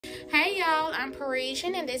Hey y'all, I'm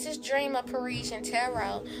Parisian and this is Dream of Parisian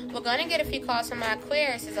Tarot. We're going to get a few calls from my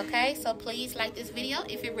Aquariuses, okay? So please like this video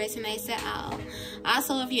if it resonates at all.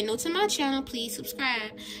 Also, if you're new to my channel, please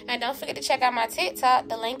subscribe. And don't forget to check out my TikTok.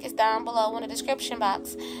 The link is down below in the description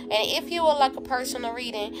box. And if you would like a personal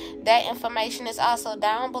reading, that information is also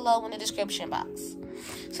down below in the description box.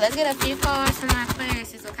 So let's get a few calls from my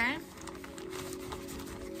Aquariuses, okay?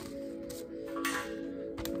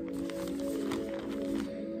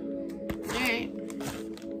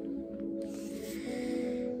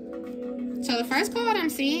 So the first card I'm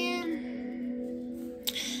seeing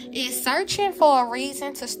is searching for a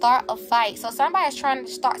reason to start a fight. So somebody's trying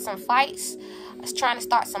to start some fights, trying to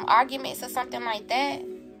start some arguments or something like that.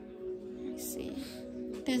 Let's see.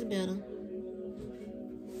 That's better.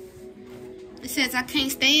 It says, I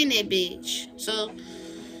can't stand that bitch. So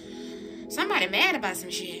somebody mad about some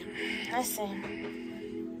shit. Let's see.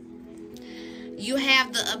 You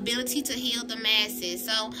have the ability to heal the masses.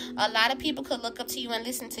 So a lot of people could look up to you and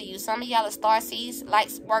listen to you. Some of y'all are starseeds,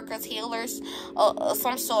 light workers, healers, or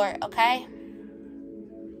some sort, okay?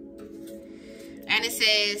 And it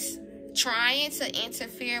says, trying to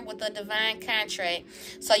interfere with a divine contract.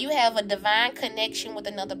 So you have a divine connection with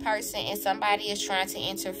another person and somebody is trying to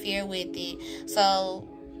interfere with it. So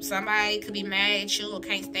somebody could be mad at you or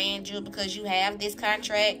can't stand you because you have this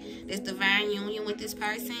contract, this divine union with this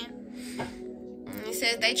person. It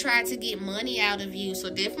says they tried to get money out of you. So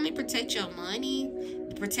definitely protect your money,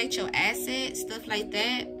 protect your assets, stuff like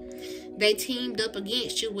that. They teamed up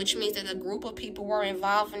against you, which means that a group of people were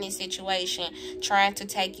involved in this situation, trying to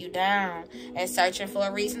take you down and searching for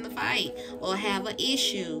a reason to fight or have an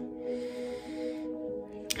issue.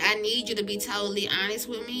 I need you to be totally honest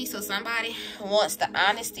with me. So somebody wants the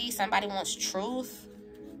honesty, somebody wants truth.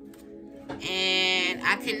 And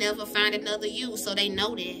I can never find another you, so they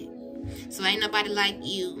know that. So ain't nobody like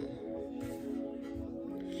you.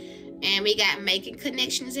 And we got making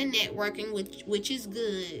connections and networking, which is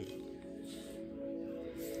good.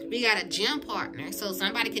 We got a gym partner. So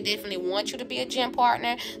somebody could definitely want you to be a gym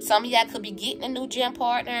partner. Some of y'all could be getting a new gym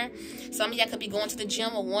partner. Some of y'all could be going to the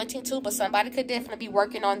gym or wanting to. But somebody could definitely be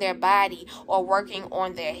working on their body or working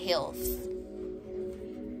on their health.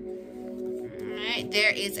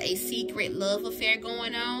 There is a secret love affair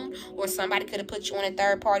going on, or somebody could have put you in a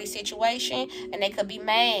third-party situation and they could be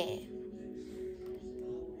mad.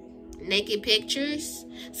 Naked pictures.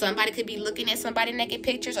 Somebody could be looking at somebody's naked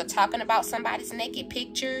pictures or talking about somebody's naked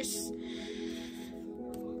pictures.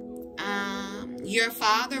 Your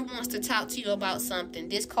father wants to talk to you about something.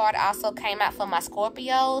 This card also came out for my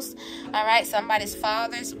Scorpios. All right, somebody's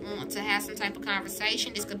fathers want to have some type of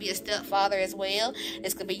conversation. This could be a stepfather as well.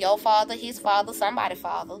 This could be your father, his father, somebody's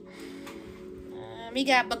father. We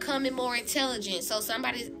got becoming more intelligent. So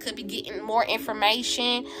somebody could be getting more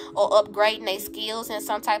information or upgrading their skills in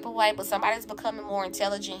some type of way. But somebody's becoming more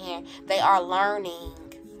intelligent here. They are learning.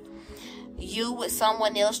 You with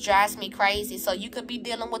someone else drives me crazy. So you could be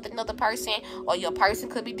dealing with another person, or your person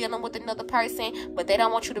could be dealing with another person, but they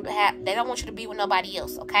don't want you to be with nobody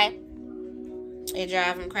else, okay? It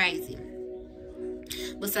drives them crazy.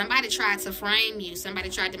 But somebody tried to frame you. Somebody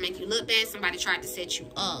tried to make you look bad. Somebody tried to set you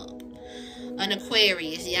up. An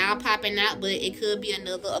Aquarius. Y'all popping out, but it could be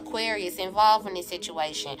another Aquarius involved in this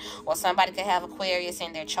situation. Or somebody could have Aquarius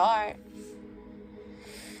in their chart.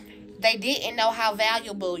 They didn't know how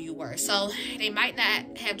valuable you were. So they might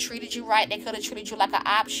not have treated you right. They could have treated you like an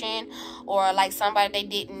option, or like somebody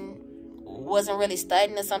they wasn't really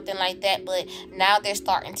studying or something like that. But now they're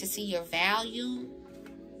starting to see your value.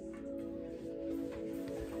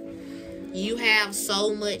 You have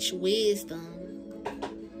so much wisdom.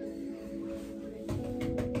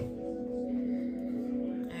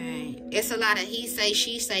 Alright. It's a lot of he say,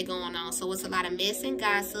 she say going on. So it's a lot of mess and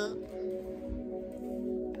gossip.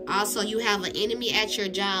 Also, you have an enemy at your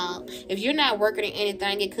job. If you're not working in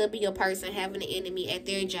anything, it could be your person having an enemy at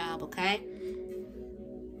their job, okay?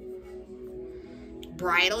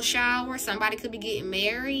 Bridal shower. Somebody could be getting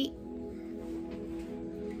married.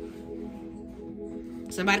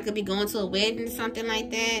 Somebody could be going to a wedding or something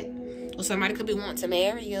like that. Or somebody could be wanting to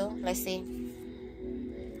marry you. Let's see.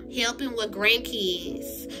 Helping with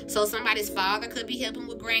grandkids. So somebody's father could be helping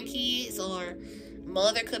with grandkids, or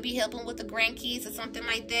mother could be helping with the grandkids or something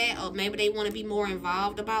like that. Or maybe they want to be more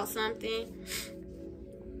involved about something.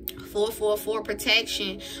 444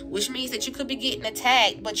 protection, which means that you could be getting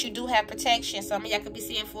attacked, but you do have protection. Some of y'all could be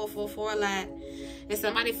seeing 444 a lot. And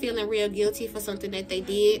somebody feeling real guilty for something that they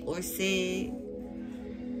did or said.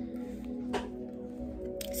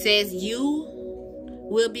 Says you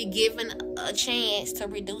will be given a chance to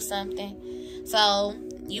redo something. So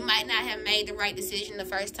You might not have made the right decision the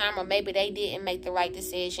first time, or maybe they didn't make the right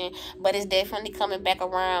decision, but it's definitely coming back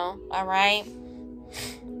around, all right?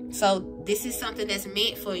 So this is something that's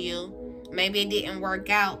meant for you. Maybe it didn't work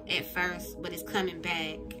out at first, but it's coming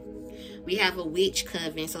back. We have a witch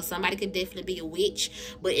coven, so somebody could definitely be a witch,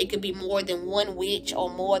 but it could be more than one witch or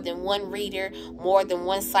more than one reader, more than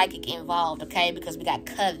one psychic involved, okay? Because we got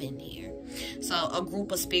coven here. So a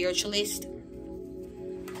group of spiritualists.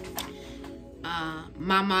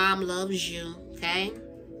 My mom loves you, okay?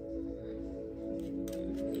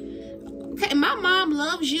 Okay, my mom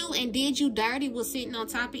loves you and did you dirty was sitting on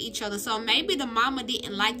top of each other. So maybe the mama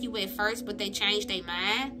didn't like you at first, but they changed their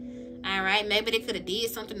mind. All right, maybe they could have did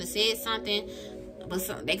something or said something,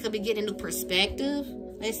 but they could be getting new perspective.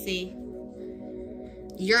 Let's see.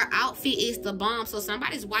 Your outfit is the bomb. So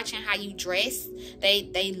somebody's watching how you dress.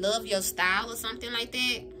 They love your style or something like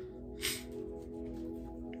that.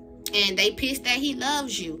 And they pissed that he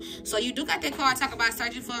loves you. So you do got that card talk about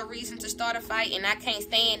searching for a reason to start a fight, and I can't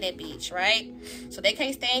stand that bitch, right? So they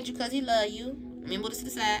can't stand you because he love you. Let me move this to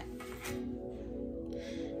the side.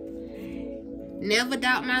 Never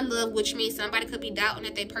doubt my love, which means somebody could be doubting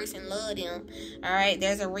that that person love them. All right,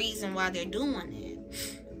 there's a reason why they're doing it.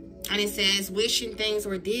 And it says wishing things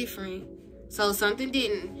were different. So something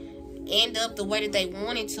didn't end up the way that they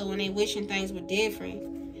wanted to, and they wishing things were different.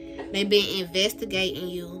 They've been investigating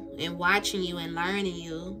you and watching you and learning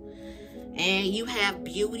you. And you have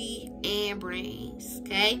beauty and brains,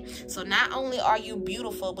 okay? So not only are you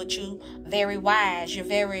beautiful, but you very wise. You're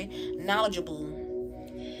very knowledgeable.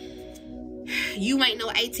 You ain't no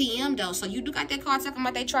ATM, though. So you do got that card talking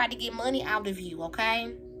about they tried to get money out of you,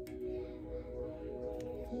 okay?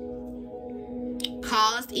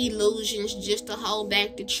 Caused illusions just to hold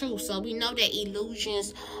back the truth. So we know that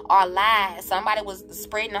illusions are lies. Somebody was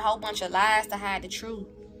spreading a whole bunch of lies to hide the truth.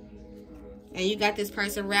 And you got this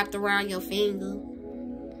person wrapped around your finger.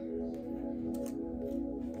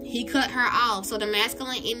 He cut her off. So the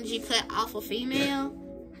masculine energy cut off a female.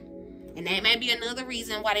 And that may be another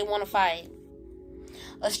reason why they want to fight.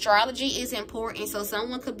 Astrology is important. So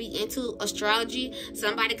someone could be into astrology.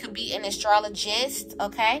 Somebody could be an astrologist.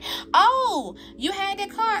 Okay. Oh, you had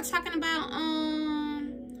that card talking about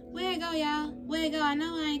where it go, y'all? Where it go? I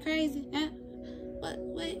know I ain't crazy.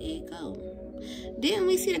 Where it go? Didn't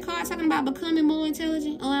we see the card talking about becoming more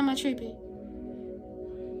intelligent? Oh, am I tripping?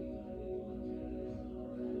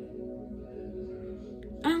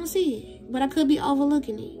 I don't see it, but I could be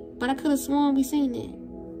overlooking it. But I could have sworn we seen it.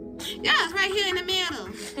 Yeah, it's right here in the middle.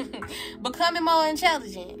 Becoming more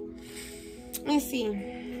intelligent. Let's see.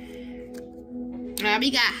 Now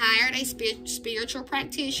we got hired a spiritual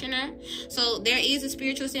practitioner. So there is a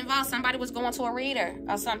spiritualist involved. Somebody was going to a reader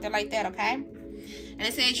or something like that, okay? And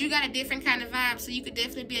it says you got a different kind of vibe, so you could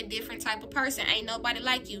definitely be a different type of person. Ain't nobody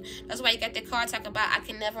like you. That's why you got that card talking about I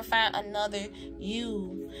can never find another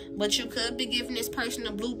you. But you could be giving this person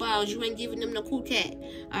the blue balls. You ain't giving them the cool cat.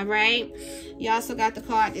 All right? You also got the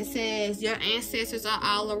card that says your ancestors are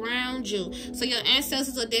all around you. So your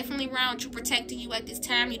ancestors are definitely around you, protecting you at this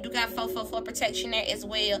time. You do got 444 protection there as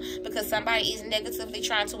well, because somebody is negatively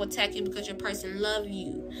trying to attack you because your person love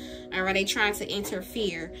you. All right? They trying to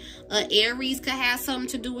interfere. Aries could have something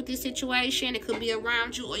to do with this situation. It could be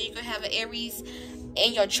around you, or you could have an Aries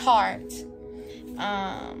in your chart.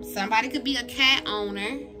 Somebody could be a cat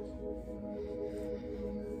owner.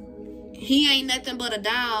 He ain't nothing but a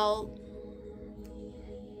dog.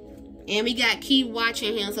 And we got keep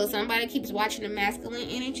watching him. So somebody keeps watching the masculine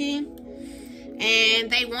energy.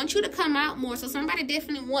 And they want you to come out more. So somebody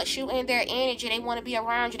definitely wants you in their energy. They want to be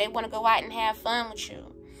around you. They want to go out and have fun with you.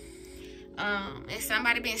 And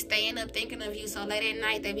somebody been staying up thinking of you. So late at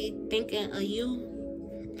night, they be thinking of you.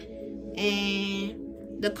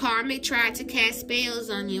 And the karmic tried to cast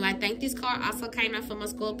spells on you. I think this card also came out from a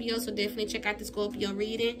Scorpio. So definitely check out the Scorpio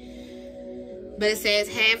reading. But it says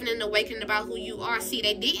having an awakening about who you are. See,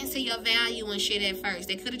 they didn't see your value and shit at first.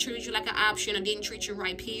 They could have treated you like an option or didn't treat you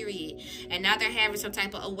right, period. And now they're having some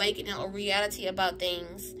type of awakening or reality about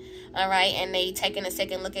things. All right? And they taking a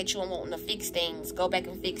second look at you and wanting to fix things. Go back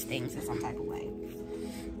and fix things in some type of way.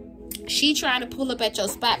 She trying to pull up at your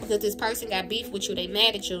spot because this person got beef with you. They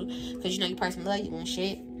mad at you because you know your person love you and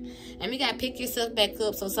shit. And we got to pick yourself back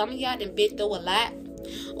up. So some of y'all done been through a lot.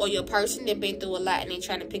 Or your person done been through a lot and they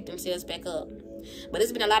trying to pick themselves back up. But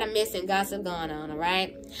there's been a lot of mess and gossip going on, all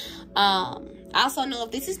right? I also know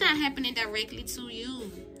if this is not happening directly to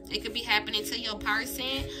you, it could be happening to your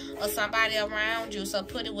person or somebody around you. So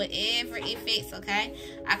put it wherever it fits, okay?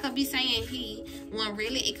 I could be saying he, when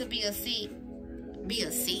really it could be a C. Be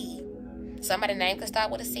a C. Somebody's name could start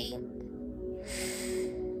with a C.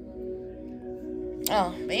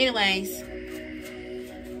 Oh, but anyways,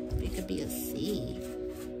 it could be a C.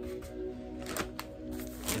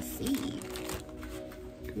 A C.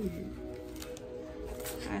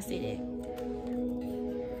 I see that.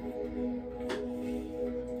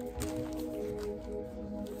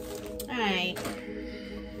 Alright.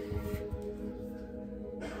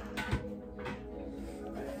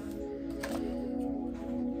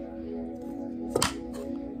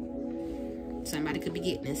 Somebody could be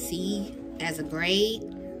getting a C as a grade.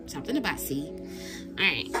 Something about C.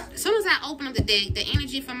 Alright. As soon as I open up the deck, the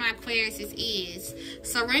energy for my Aquarius is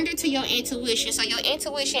surrender to your intuition. So your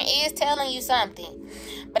intuition is telling you something.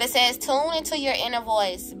 But it says, tune into your inner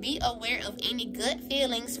voice. Be aware of any good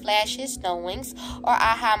feelings, flashes, knowings, or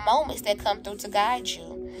aha moments that come through to guide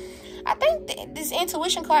you. I think this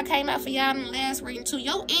intuition card came out for y'all in the last reading too.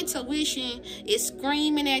 Your intuition is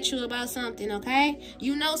screaming at you about something, okay?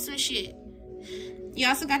 You know some shit. You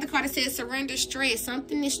also got the card that says surrender stress.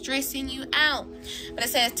 Something is stressing you out. But it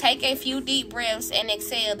says take a few deep breaths and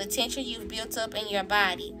exhale the tension you've built up in your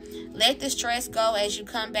body. Let the stress go as you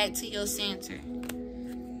come back to your center.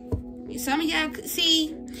 Some of y'all,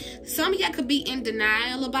 see, some of y'all could be in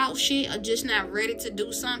denial about shit or just not ready to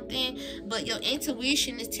do something. But your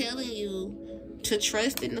intuition is telling you to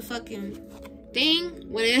trust in the fucking thing,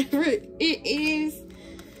 whatever it is.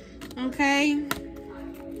 Okay?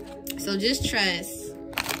 So just trust.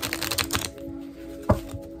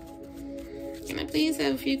 Can I please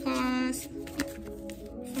have a few cards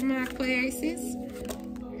for my Aquariuses?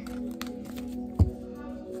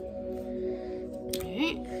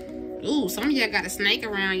 Alright. Ooh, some of y'all got a snake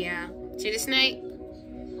around y'all. See the snake?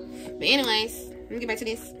 But anyways, let me get back to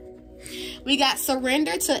this. We got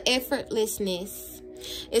surrender to effortlessness.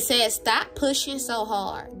 It says, stop pushing so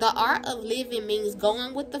hard. The art of living means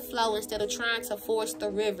going with the flow instead of trying to force the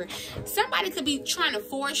river. Somebody could be trying to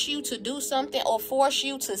force you to do something or force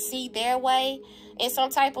you to see their way in some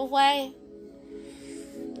type of way.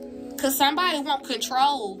 Because somebody want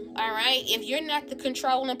control, all right? If you're not the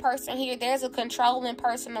controlling person here, there's a controlling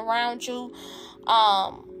person around you.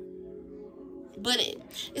 But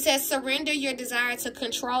it says surrender your desire to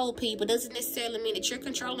control people. Doesn't necessarily mean that you're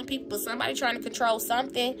controlling people, but somebody trying to control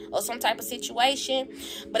something or some type of situation.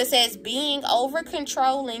 But it says being over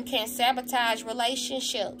controlling can sabotage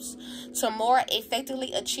relationships. To more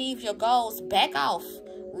effectively achieve your goals, back off,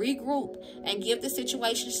 regroup, and give the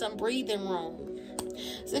situation some breathing room.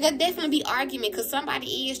 So there could definitely be argument because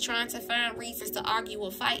somebody is trying to find reasons to argue or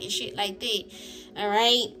fight and shit like that. All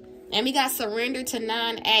right. And we got surrender to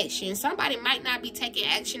non-action. Somebody might not be taking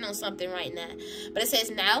action on something right now. But it says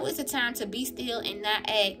now is the time to be still and not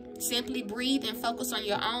act. Simply breathe and focus on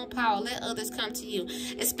your own power. Let others come to you.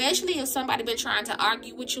 Especially if somebody been trying to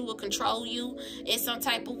argue with you or control you in some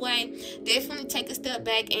type of way. Definitely take a step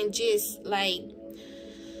back and just like...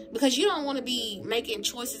 Because you don't want to be making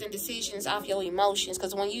choices and decisions off your emotions.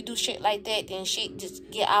 Because when you do shit like that, then shit just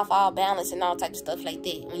get off all balance and all type of stuff like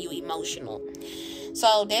that when you're emotional.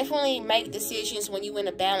 So definitely make decisions when you're in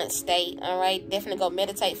a balanced state, all right? Definitely go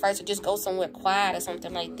meditate first or just go somewhere quiet or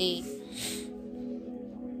something like that.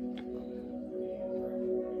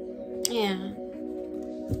 Yeah.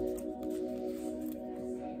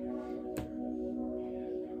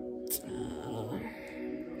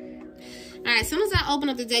 Alright, as soon as I open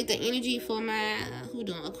up the deck, the energy for my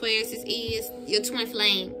Aquarius is your twin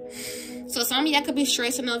flame. So some of y'all could be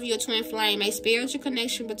stressing over your twin flame, a spiritual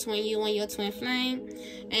connection between you and your twin flame,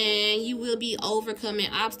 and you will be overcoming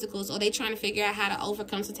obstacles, or they trying to figure out how to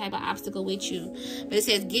overcome some type of obstacle with you. But it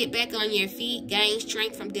says get back on your feet, gain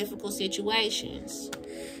strength from difficult situations.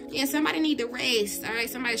 Yeah, somebody need to rest. All right,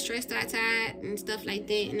 somebody stressed out, tired, and stuff like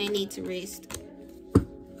that, and they need to rest.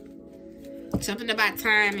 Something about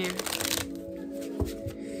timing.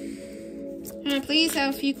 Please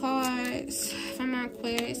have a few cards for my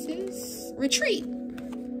Aquariuses. Retreat.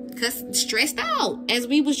 Because stressed out, as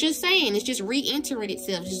we was just saying, it's just re-entering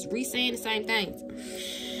itself, just re-saying the same things.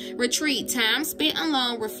 Retreat. Time spent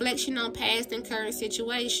alone, reflection on past and current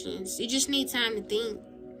situations. You just need time to think.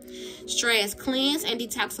 Stress. Cleanse and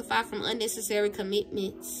detoxify from unnecessary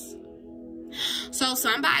commitments. So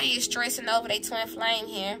somebody is stressing over their twin flame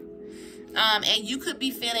here. And you could be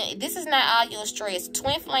feeling, this is not all your stress.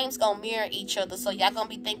 Twin flames gonna mirror each other, so y'all gonna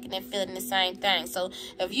be thinking and feeling the same thing. So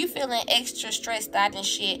if you feeling extra stressed out and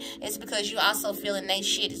shit, it's because you also feeling that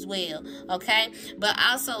shit as well, okay? But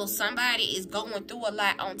also somebody is going through a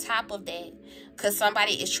lot on top of that, because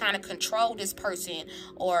somebody is trying to control this person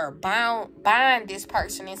or bind this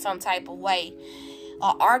person in some type of way,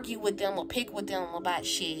 or argue with them or pick with them about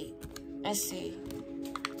shit. Let's see.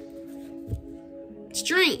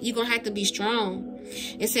 Strength. You're going to have to be strong.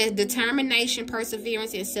 It says determination,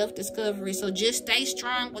 perseverance, and self-discovery. So just stay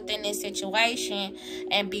strong within this situation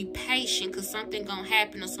and be patient, because something gonna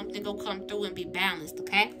happen or something gonna come through, and be balanced,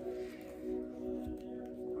 okay?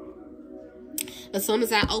 As soon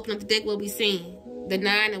as I open up the deck, we'll be seeing the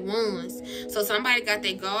 9 of Wands. So somebody got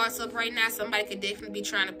their guards up right now. Somebody could definitely be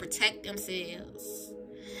trying to protect themselves.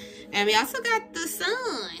 And we also got the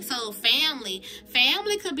Sun. So family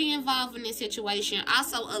could be involved in this situation.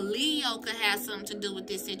 Also, a Leo could have something to do with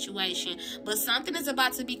this situation. But something is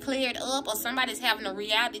about to be cleared up, or somebody's having a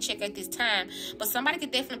reality check at this time. But somebody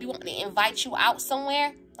could definitely be wanting to invite you out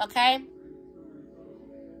somewhere, okay?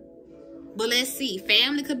 But let's see.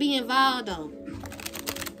 Family could be involved, though.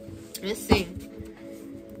 Let's see.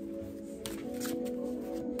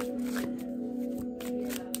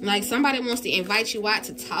 Like somebody wants to invite you out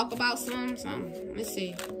to talk about something. Let's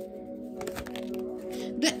see.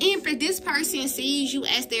 The Empress, this person sees you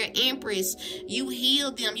as their Empress. You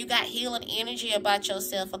heal them. You got healing energy about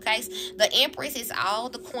yourself, okay? The Empress is all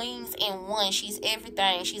the queens in one. She's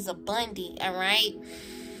everything. She's abundant, all right?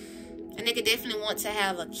 And they could definitely want to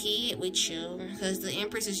have a kid with you, because the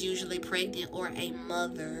Empress is usually pregnant or a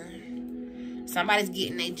mother. Somebody's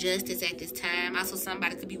getting their justice at this time. Also,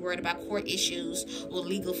 somebody could be worried about court issues or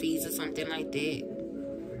legal fees or something like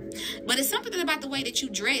that. But it's something about the way that you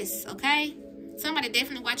dress, okay? Somebody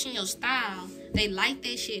definitely watching your style. They like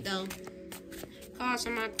that shit, though. Cards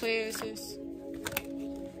from my Aquarius.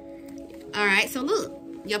 Alright, so look.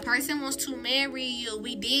 Your person wants to marry you.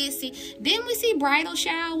 Didn't we see bridal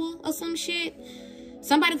shower or some shit?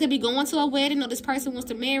 Somebody could be going to a wedding, or this person wants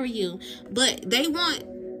to marry you. But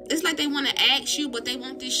it's like they want to ask you, but they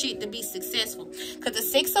want this shit to be successful. Because the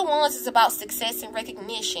 6 of Wands is about success and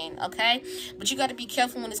recognition, okay? But you got to be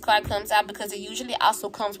careful when this card comes out, because it usually also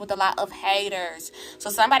comes with a lot of haters. So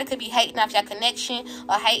somebody could be hating off your connection,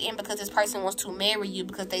 or hating because this person wants to marry you,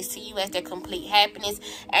 because they see you as their complete happiness.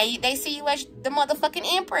 And they see you as the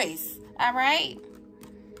motherfucking Empress, all right?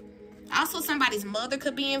 Also, somebody's mother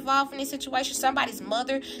could be involved in this situation. Somebody's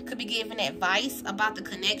mother could be giving advice about the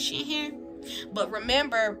connection here. But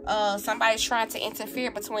remember, somebody's trying to interfere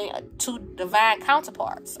between two divine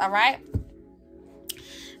counterparts, all right?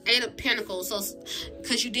 8 of Pentacles. So,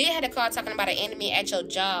 because you did have a card talking about an enemy at your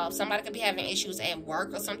job. Somebody could be having issues at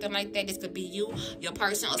work or something like that. This could be you, your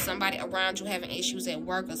person, or somebody around you having issues at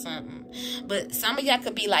work or something. But some of y'all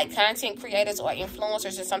could be like content creators or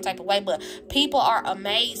influencers in some type of way. But people are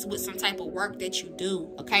amazed with some type of work that you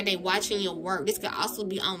do, okay? They watching your work. This could also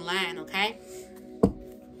be online, okay?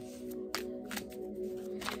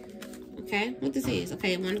 Okay, what this is?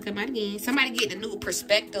 Okay, want to come out again. Somebody getting a new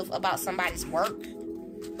perspective about somebody's work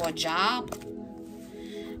or job.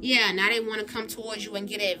 Yeah, now they want to come towards you and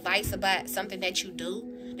get advice about something that you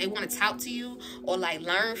do. They want to talk to you or like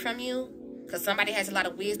learn from you, because somebody has a lot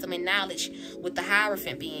of wisdom and knowledge with the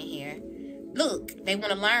Hierophant being here. Look, they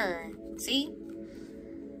want to learn. See?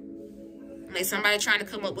 Like somebody trying to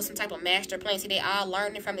come up with some type of master plan. See, they all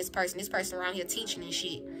learning from this person. This person around here teaching and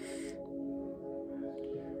shit.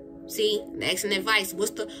 See, asking advice.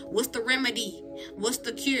 What's the remedy? What's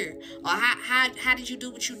the cure? Or how did you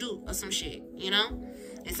do what you do? Or some shit, you know?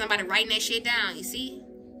 And somebody writing that shit down, you see?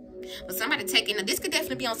 But somebody taking, this could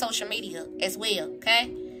definitely be on social media as well,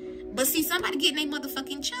 okay? But see, somebody getting their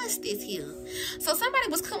motherfucking justice here. So somebody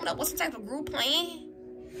was coming up with some type of group plan.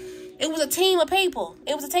 It was a team of people.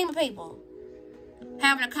 It was a team of people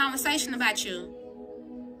having a conversation about you.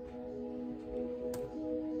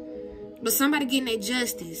 But somebody getting their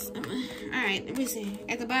justice. Alright, let me see.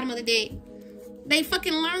 At the bottom of the deck, they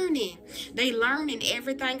fucking learning. They learning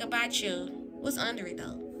everything about you. What's under it,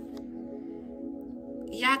 though?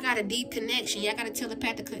 Y'all got a deep connection. Y'all got a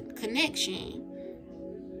telepathic connection.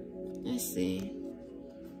 Let's see.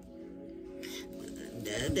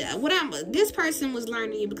 This person was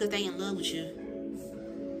learning you because they in love with you.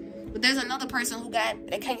 But there's another person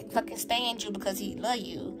they can't fucking stand you because he love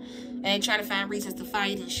you. And they trying to find reasons to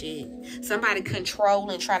fight and shit. Somebody control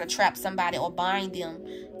and try to trap somebody or bind them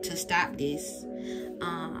to stop this.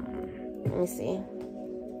 Let me see.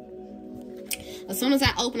 As soon as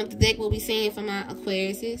I open up the deck, we'll be seeing for my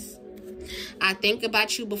Aquariuses. I think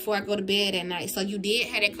about you before I go to bed at night. So you did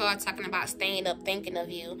have that card talking about staying up, thinking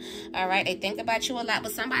of you. All right, they think about you a lot,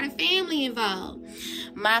 but somebody family involved.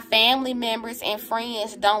 My family members and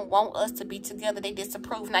friends don't want us to be together. They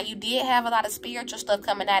disapprove. Now, you did have a lot of spiritual stuff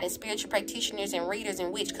coming out, and spiritual practitioners and readers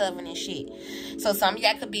and witch coven and shit. So some of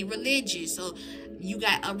y'all could be religious. So you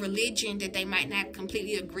got a religion that they might not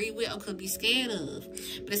completely agree with or could be scared of.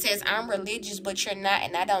 But it says, I'm religious, but you're not,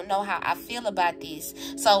 and I don't know how I feel about this.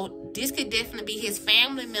 So this could definitely be his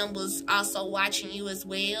family members also watching you as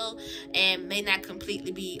well, and may not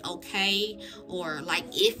completely be okay or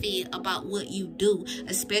like iffy about what you do,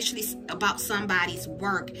 especially about somebody's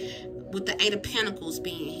work, with the 8 of Pentacles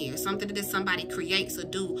being here. Something that somebody creates or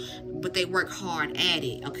do, but they work hard at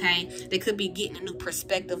it, okay? They could be getting a new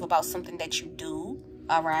perspective about something that you do,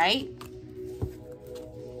 all right?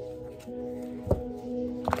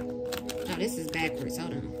 Oh, this is backwards.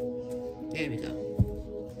 Hold on. There we go.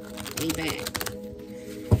 We back.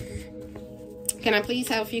 Can I please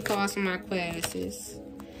have a few cards from my Aquarius?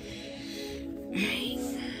 Alright.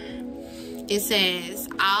 It says,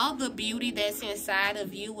 all the beauty that's inside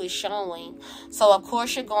of you is showing. So, of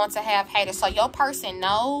course, you're going to have haters. So, your person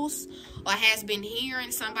knows or has been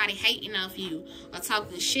hearing somebody hating of you or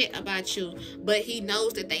talking shit about you, but he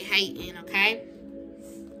knows that they hating, okay?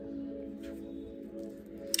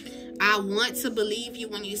 I want to believe you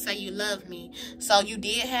when you say you love me. So you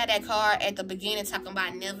did have that card at the beginning talking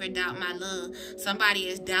about never doubt my love. Somebody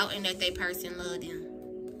is doubting that their person loved them.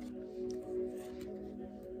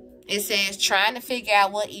 It says trying to figure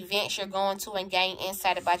out what events you're going to and gain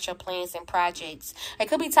insight about your plans and projects. It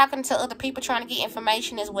could be talking to other people trying to get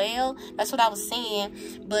information as well. That's what I was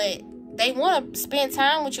saying. But they want to spend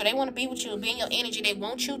time with you. They want to be with you, be in your energy. They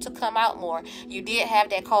want you to come out more. You did have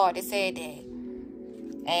that card that said that.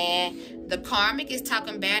 And the karmic is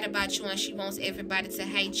talking bad about you, and she wants everybody to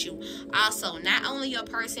hate you. Also, not only your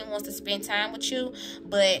person wants to spend time with you,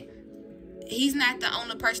 but he's not the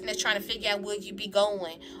only person that's trying to figure out where you be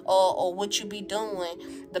going or what you be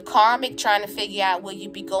doing. The karmic trying to figure out where you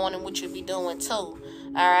be going and what you be doing too. All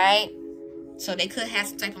right? So they could have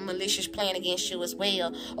some type of malicious plan against you as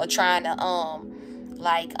well, or trying to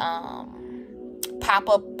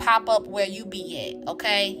pop up where you be at.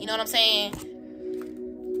 Okay? You know what I'm saying?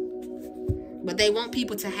 But they want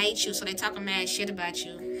people to hate you, so they talking mad shit about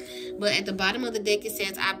you. But at the bottom of the deck, it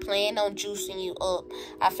says, I plan on juicing you up.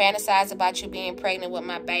 I fantasize about you being pregnant with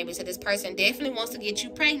my baby. So this person definitely wants to get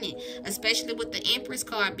you pregnant, especially with the Empress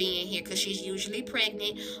card being here, because she's usually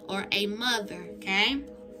pregnant or a mother, okay?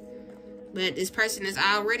 But this person is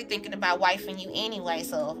already thinking about wifing you anyway,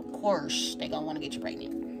 so of course they're going to want to get you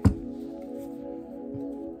pregnant.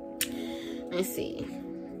 Let's see.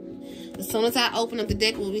 As soon as I open up the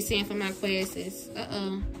deck, we'll be seeing for my Aquarius.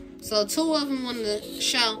 So 2 of them wanted to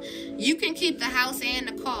show you can keep the house and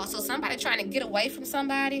the car. So somebody trying to get away from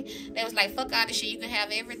somebody, they was like, fuck all this shit, you can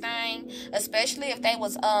have everything. Especially if they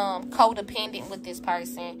was codependent with this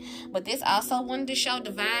person. But this also wanted to show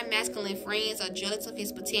divine masculine friends are jealous of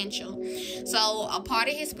his potential. So a part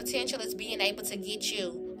of his potential is being able to get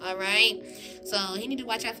you. All right. So he need to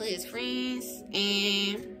watch out for his friends.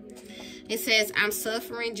 And it says, I'm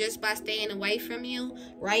suffering just by staying away from you.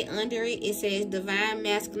 Right under it, it says, divine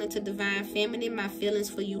masculine to divine feminine. My feelings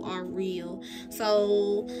for you are real.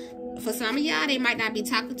 So, for some of y'all, they might not be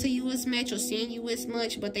talking to you as much or seeing you as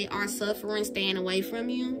much, but they are suffering, staying away from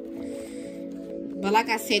you. But like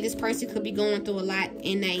I said, this person could be going through a lot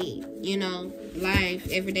in their, life,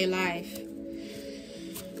 everyday life.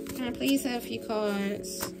 Can I please have a few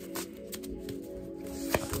cards?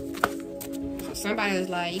 Somebody was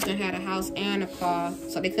like, you can have a house and a car.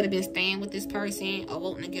 So they could have been staying with this person or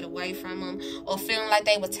wanting to get away from them, or feeling like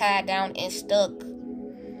they were tied down and stuck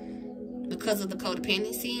because of the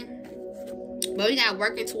codependency. But we got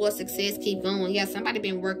working towards success, keep going. Yeah, somebody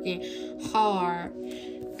been working hard.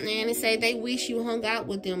 And they say they wish you hung out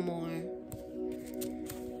with them more.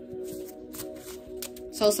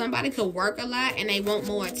 So somebody could work a lot and they want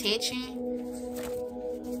more attention.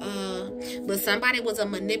 But somebody was a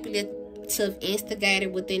manipulative instigator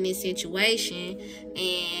within this situation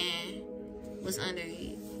and was under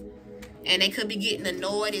it, and they could be getting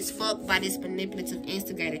annoyed as fuck by this manipulative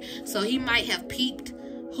instigator. So he might have peeped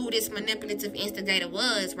who this manipulative instigator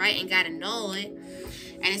was, right, and got annoyed.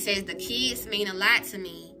 And it says the kids mean a lot to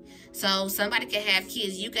me. So somebody could have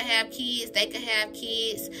kids, you could have kids, they could have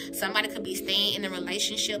kids, somebody could be staying in a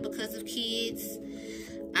relationship because of kids.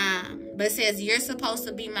 But it says, you're supposed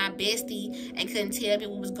to be my bestie and couldn't tell me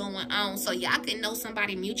what was going on. So y'all can know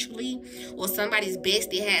somebody mutually, or somebody's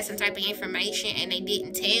bestie had some type of information and they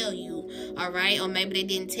didn't tell you, all right? Or maybe they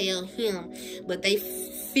didn't tell him, but they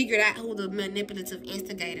figured out who the manipulative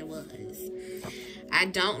instigator was. I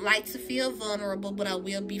don't like to feel vulnerable, but I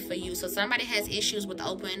will be for you. So somebody has issues with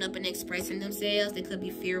opening up and expressing themselves. They could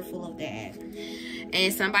be fearful of that.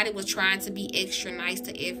 And somebody was trying to be extra nice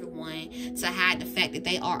to everyone to hide the fact that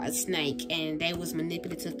they are a snake, and they was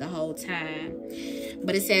manipulative the whole time.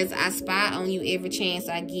 But it says, I spy on you every chance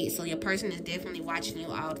I get. So your person is definitely watching you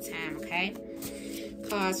all the time, okay?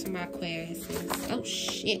 Cards for my Aquarius. Oh,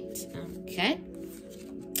 shit. Okay.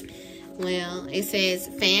 Well, it says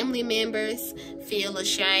family members feel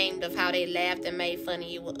ashamed of how they laughed and made fun of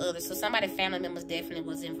you with others. So somebody's family members definitely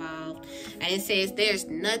was involved. And it says there's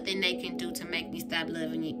nothing they can do to make me stop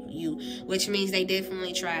loving you, which means they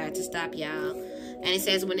definitely tried to stop y'all. And it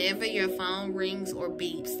says whenever your phone rings or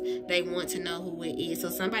beeps, they want to know who it is.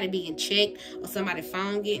 So somebody being checked or somebody's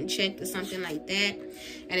phone getting checked or something like that.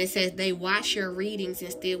 And it says they watch your readings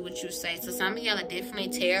and steal what you say. So some of y'all are definitely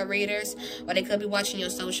tarot readers, or they could be watching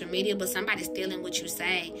your social media, but somebody's stealing what you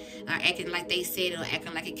say, or acting like they said it, or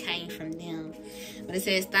acting like it came from them. But it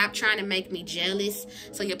says stop trying to make me jealous.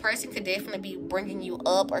 So your person could definitely be bringing you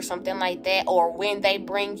up or something like that, or when they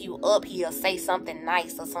bring you up, he'll say something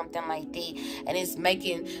nice or something like that, and it's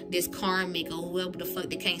making this karmic or whoever the fuck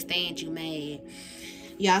that can't stand you mad.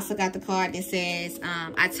 You also got the card that says,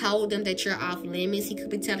 I told them that you're off limits. He could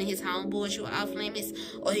be telling his homeboys you're off limits,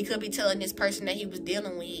 or he could be telling this person that he was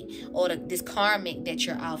dealing with, or this karmic that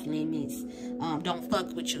you're off limits. Don't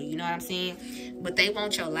fuck with you, you know what I'm saying? But they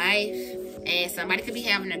want your life, and somebody could be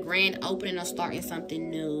having a grand opening or starting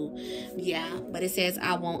something new. Yeah, but it says,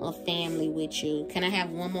 I want a family with you. Can I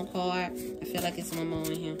have one more card? I feel like it's one more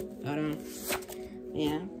in here. Hold on.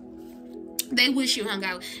 Yeah. They wish you hung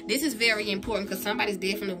out. This is very important because somebody's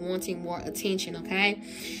definitely wanting more attention, okay?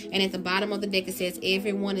 And at the bottom of the deck, it says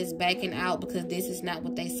everyone is backing out because this is not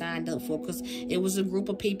what they signed up for. Because it was a group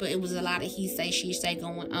of people. It was a lot of he say, she say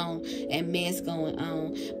going on and mess going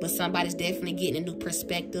on. But somebody's definitely getting a new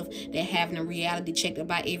perspective. They're having a reality check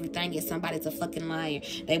about everything. And somebody's a fucking liar.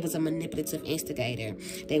 They was a manipulative instigator.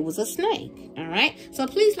 They was a snake, all right? So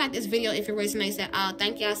please like this video if it resonates at all.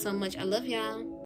 Thank y'all so much. I love y'all.